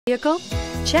Vehicle?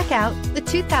 Check out the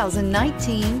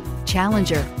 2019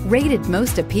 Challenger. Rated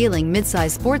most appealing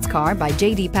midsize sports car by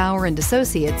J.D. Power and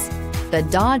Associates, the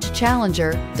Dodge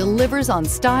Challenger delivers on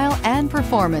style and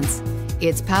performance.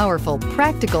 It's powerful,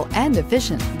 practical, and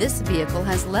efficient. This vehicle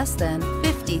has less than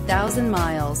 50,000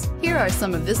 miles. Here are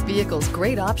some of this vehicle's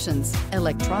great options: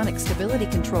 electronic stability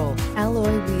control,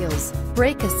 alloy wheels,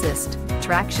 brake assist,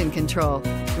 traction control,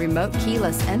 remote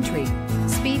keyless entry,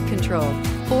 speed control,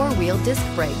 four-wheel disc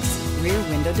brakes, rear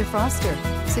window defroster,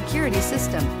 security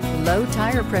system, low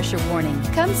tire pressure warning.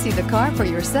 Come see the car for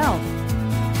yourself.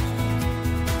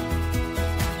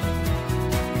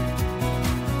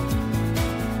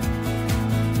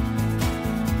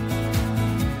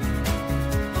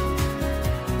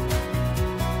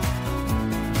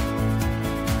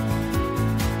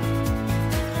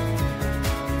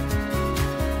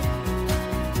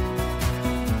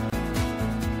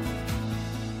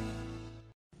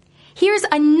 Here's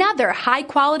another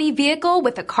high-quality vehicle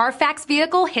with a CARFAX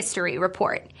Vehicle History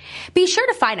Report. Be sure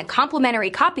to find a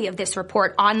complimentary copy of this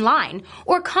report online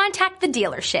or contact the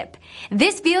dealership.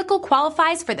 This vehicle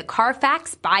qualifies for the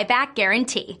CARFAX Buyback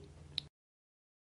Guarantee.